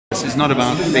us is not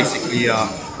about basically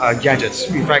gadgets.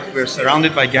 In fact, we're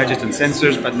surrounded by gadgets and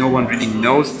sensors, but no one really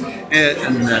knows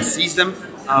and sees them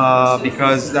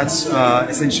because that's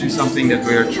essentially something that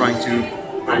we're trying to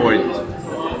avoid.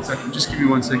 So just give me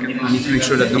 1 second. I need to make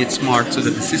sure that it's smart so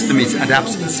that the system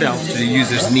adapts itself to the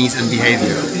user's needs and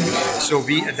behavior. So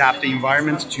we adapt the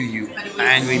environment to you,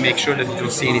 and we make sure that you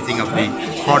don't see anything of the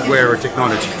hardware or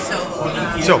technology.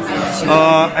 So,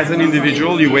 as an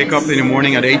individual, you wake up in the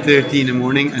morning at 8:30 in the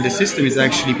morning, and the system is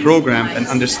actually programmed and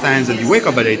understands that you wake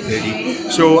up at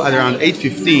 8:30. So at around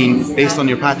 8:15, based on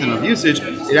your pattern of usage,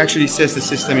 it actually sets the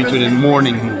system into the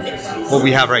morning mood, what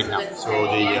we have right now. So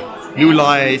the blue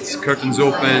lights, curtains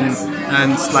open,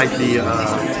 and slightly,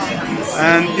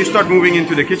 and you start moving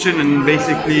into the kitchen, and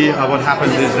basically what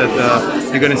happens is that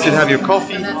you're going to have your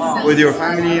coffee with your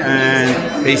family, and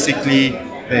basically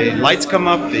the lights come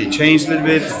up, they change a little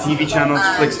bit, the TV channel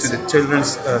flicks to the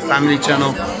children's family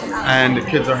channel, and the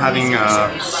kids are having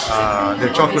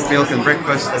their chocolate milk and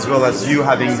breakfast, as well as you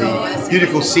having the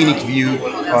beautiful scenic view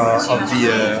of the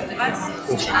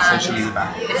ocean, essentially in the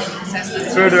back.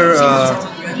 Further,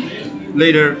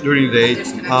 later during the day,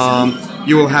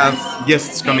 you will have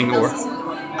guests coming over,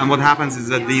 and what happens is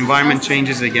that the environment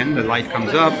changes again. The light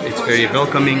comes up, it's very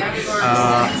welcoming,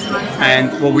 and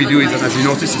what we do is that, as you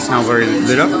notice, it's now very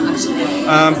lit up.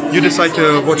 You decide to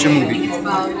watch a movie,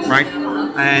 right?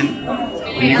 And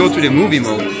when you go to the movie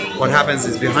mode, what happens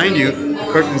is behind you, the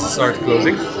curtains start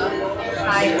closing.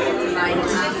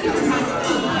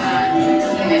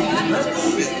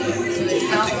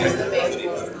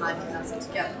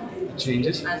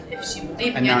 Changes,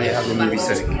 and now you have the movie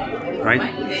setting, right?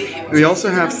 We also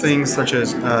have things such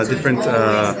as different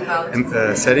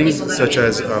settings, such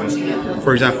as,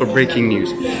 for example, breaking news.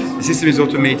 The system is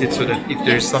automated so that if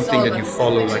there is something that you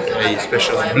follow, like a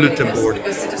special bulletin board,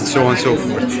 and so on and so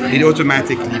forth, it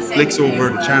automatically flicks over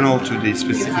the channel to the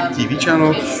specific TV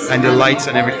channel, and the lights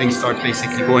and everything starts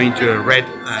basically going to a red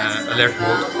alert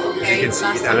mode. As you can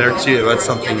see, it alerts you about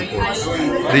something important.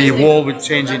 The wall will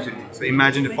change into. So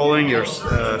imagine the following: you're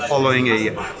following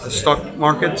a stock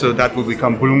market, so that will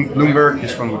become Bloomberg.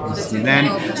 This one will be CNN.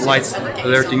 Lights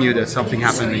alerting you that something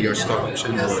happened in your stock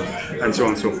options, and so on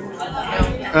and so forth.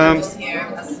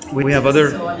 We have other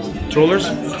controllers.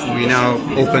 We now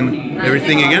open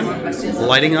everything again,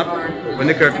 lighting up, open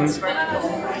the curtains. There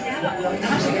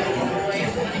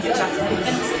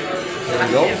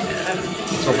we go.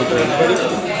 It's open to everybody.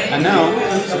 And now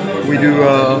we do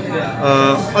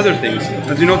other things.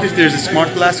 As you notice, there's a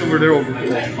smart glass over there on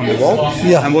the wall.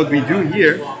 Yeah. And what we do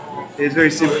here is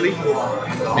very simply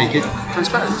make it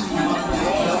transparent.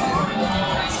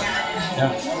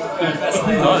 Yeah.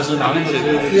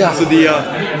 So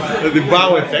the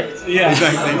wow effect,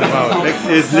 exactly, the wow effect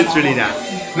is literally that.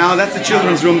 Now that's the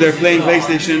children's room. They're playing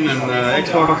PlayStation and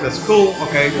Xbox. That's cool.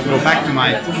 Okay, go back to my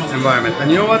environment. And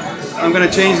you know what? I'm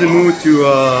gonna change the mood to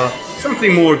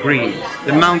something more green.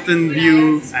 The mountain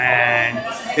view, and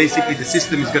basically the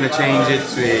system is gonna change it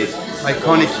to a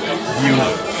iconic view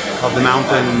of the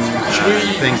mountain,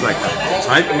 things like that.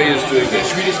 Right?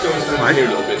 Right?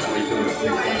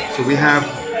 So we have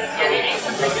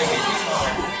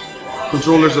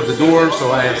controllers of the door.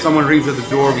 So if someone rings at the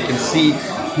door, we can see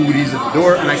who it is at the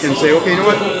door, and I can say, okay, you know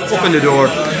what? Open the door,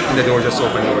 and the door just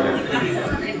opened over there.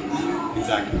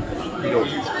 Exactly. It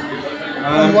opens.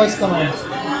 Voice command.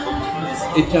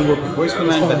 It can work with voice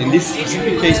command, but in this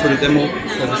specific case for the demo,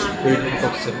 that was very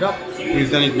difficult to set it up. We've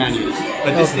done it manually.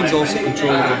 But this thing's also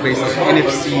controllable based on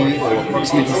NFC or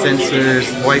proximity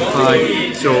sensors,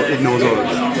 Wi-Fi, so it knows all of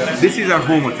this. This is our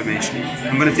home automation.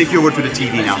 I'm going to take you over to the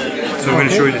TV now. So I'm going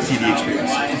to show you the TV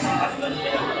experience.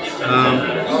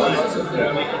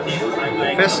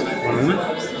 First, one moment.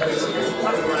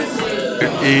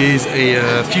 Is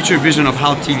a future vision of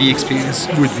how TV experience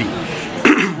would be.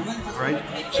 Right?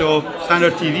 So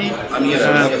standard TV,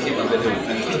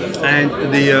 and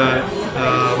the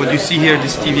what you see here,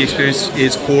 this TV experience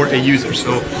is for a user.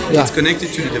 So it's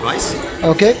connected to the device.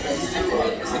 Okay.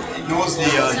 It knows the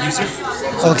user.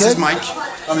 So this is Mike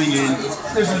coming in.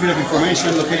 There's a bit of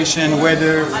information, location,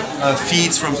 weather,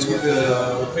 feeds from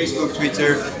Facebook,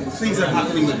 Twitter, things that are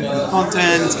happening with different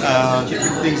content,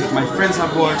 different things that my friends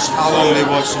have watched, how long they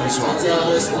watched, and so on.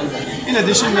 In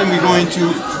addition, then we go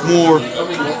into more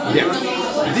depth.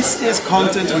 This is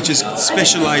content which is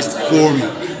specialized for me.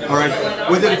 Alright,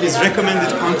 whether it is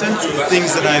recommended content,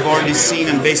 things that I've already seen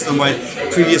and based on my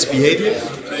previous behavior,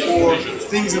 or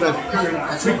things that I've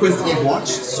frequently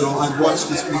watched, so I've watched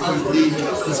this frequently,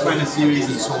 this kind of series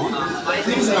and so on.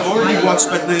 Things that I've already watched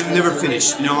but never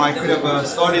finished. You know, I could have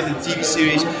started a TV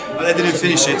series, but I didn't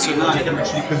finish it, so now I can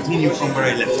actually continue from where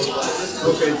I left.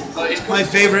 Okay. my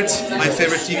favorite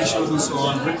TV shows and so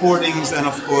on, recordings, and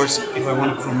of course, if I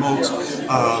want to promote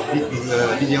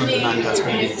video on demand, that's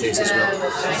going to be the case as well.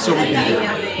 So we can do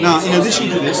it. Now, in addition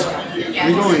to this,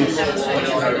 we're going.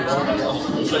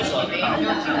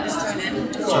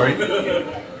 Sorry.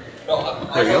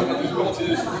 There we go.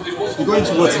 We're going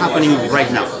to what's happening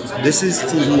right now. This is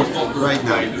TV right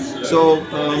now. So,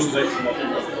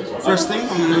 first thing,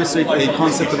 I'm going to illustrate a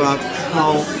concept about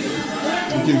how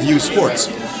you can view sports.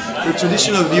 The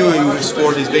traditional viewing of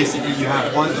sport is basically you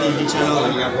have one TV channel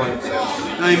and you have one.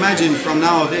 Now imagine from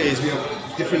nowadays we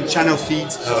have different channel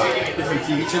feeds, different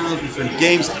TV channels, different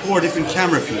games, or different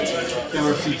camera feeds.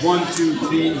 Camera feed 1, 2,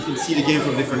 3, you can see the game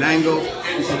from a different angle.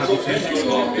 You can have different.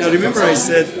 Now remember I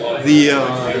said the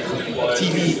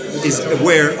TV is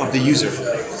aware of the user.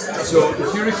 So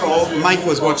if you recall, Mike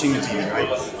was watching the TV, right?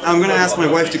 Now I'm going to ask my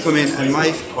wife to come in, and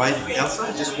my wife,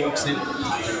 Elsa, just walks in.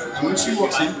 And when she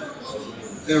walks in,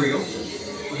 there we go.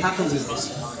 What happens is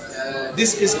this.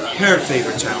 This is her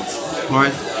favorite channel,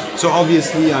 alright? So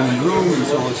obviously I'm in Rome and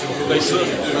so on and so forth.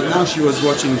 But now she was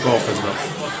watching golf as well.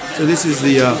 So this is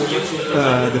the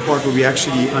part where we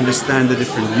actually understand the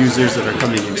different users that are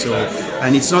coming in. So,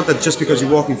 and it's not that just because you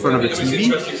walk in front of the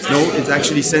TV, no, it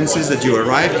actually senses that you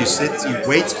arrived, you sit, you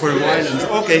wait for a while, and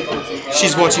okay,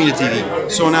 she's watching the TV.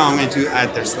 So now I'm going to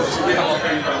add their stuff.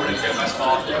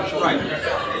 Right.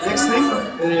 Next thing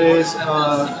is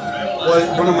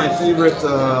one of my favorite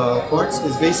parts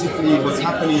is basically what's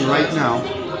happening right now.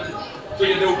 There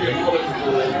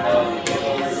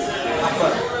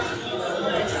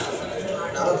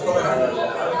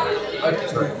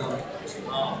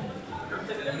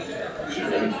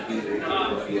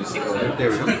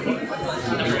we go.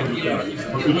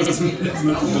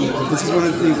 This is one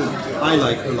of the things that I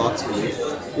like a lot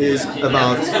is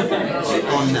about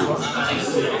on now.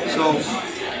 So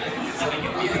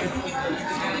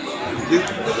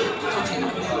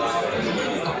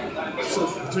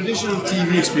traditional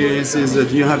TV experience is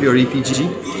that you have your EPG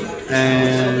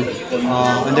and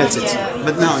that's it.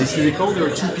 But now, if you recall, there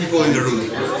are two people in the room,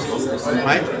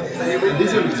 right?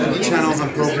 These are the TV channels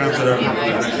and programs that are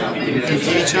happening. The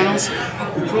TV channels,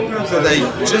 the programs that I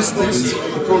just list,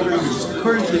 the program which is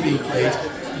currently being played,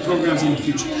 the programs in the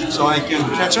future. So I can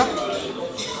catch up,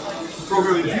 the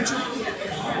program in the future,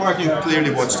 or I can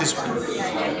clearly watch this one.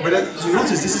 But you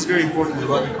notice this is very important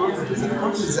about the content, is that the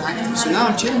content is active. So now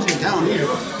I'm changing down here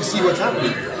to see what's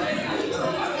happening.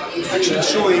 It's actually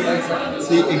showing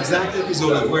the exact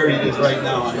episode of where it is right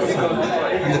now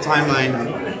and the timeline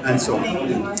and so on.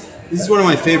 This is one of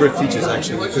my favorite features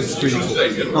actually because it's pretty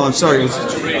cool. Oh, I'm sorry,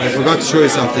 I forgot to show you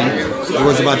something. It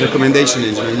was about the recommendation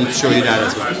engine. I need to show you that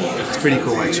as well. It's pretty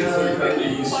cool actually.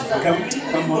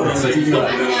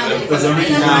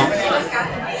 Now,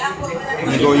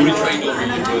 I'm going.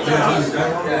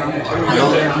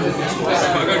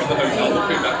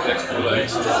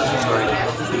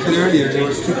 And earlier there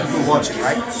was two people watching,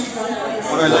 right?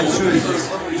 What I like to show you is this.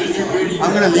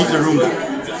 I'm going to leave the room now.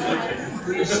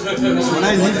 So when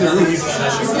I leave the room,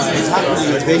 what's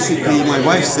happening is basically my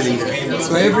wife's sitting there.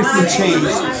 So everything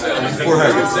changed for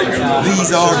her.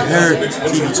 These are her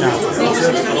TV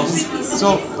channels.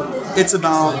 So it's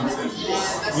about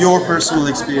your personal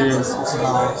experience. It's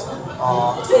about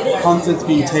content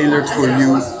being tailored for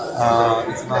you.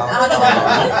 It's about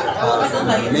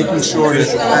making sure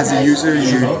that as a user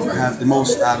you have the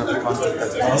most out of the content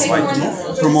that's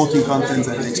possible, promoting content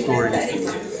and exploring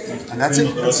it. And that's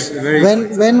it. That's very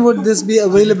when would this be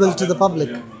available to the public?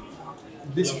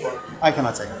 This I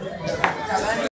cannot say.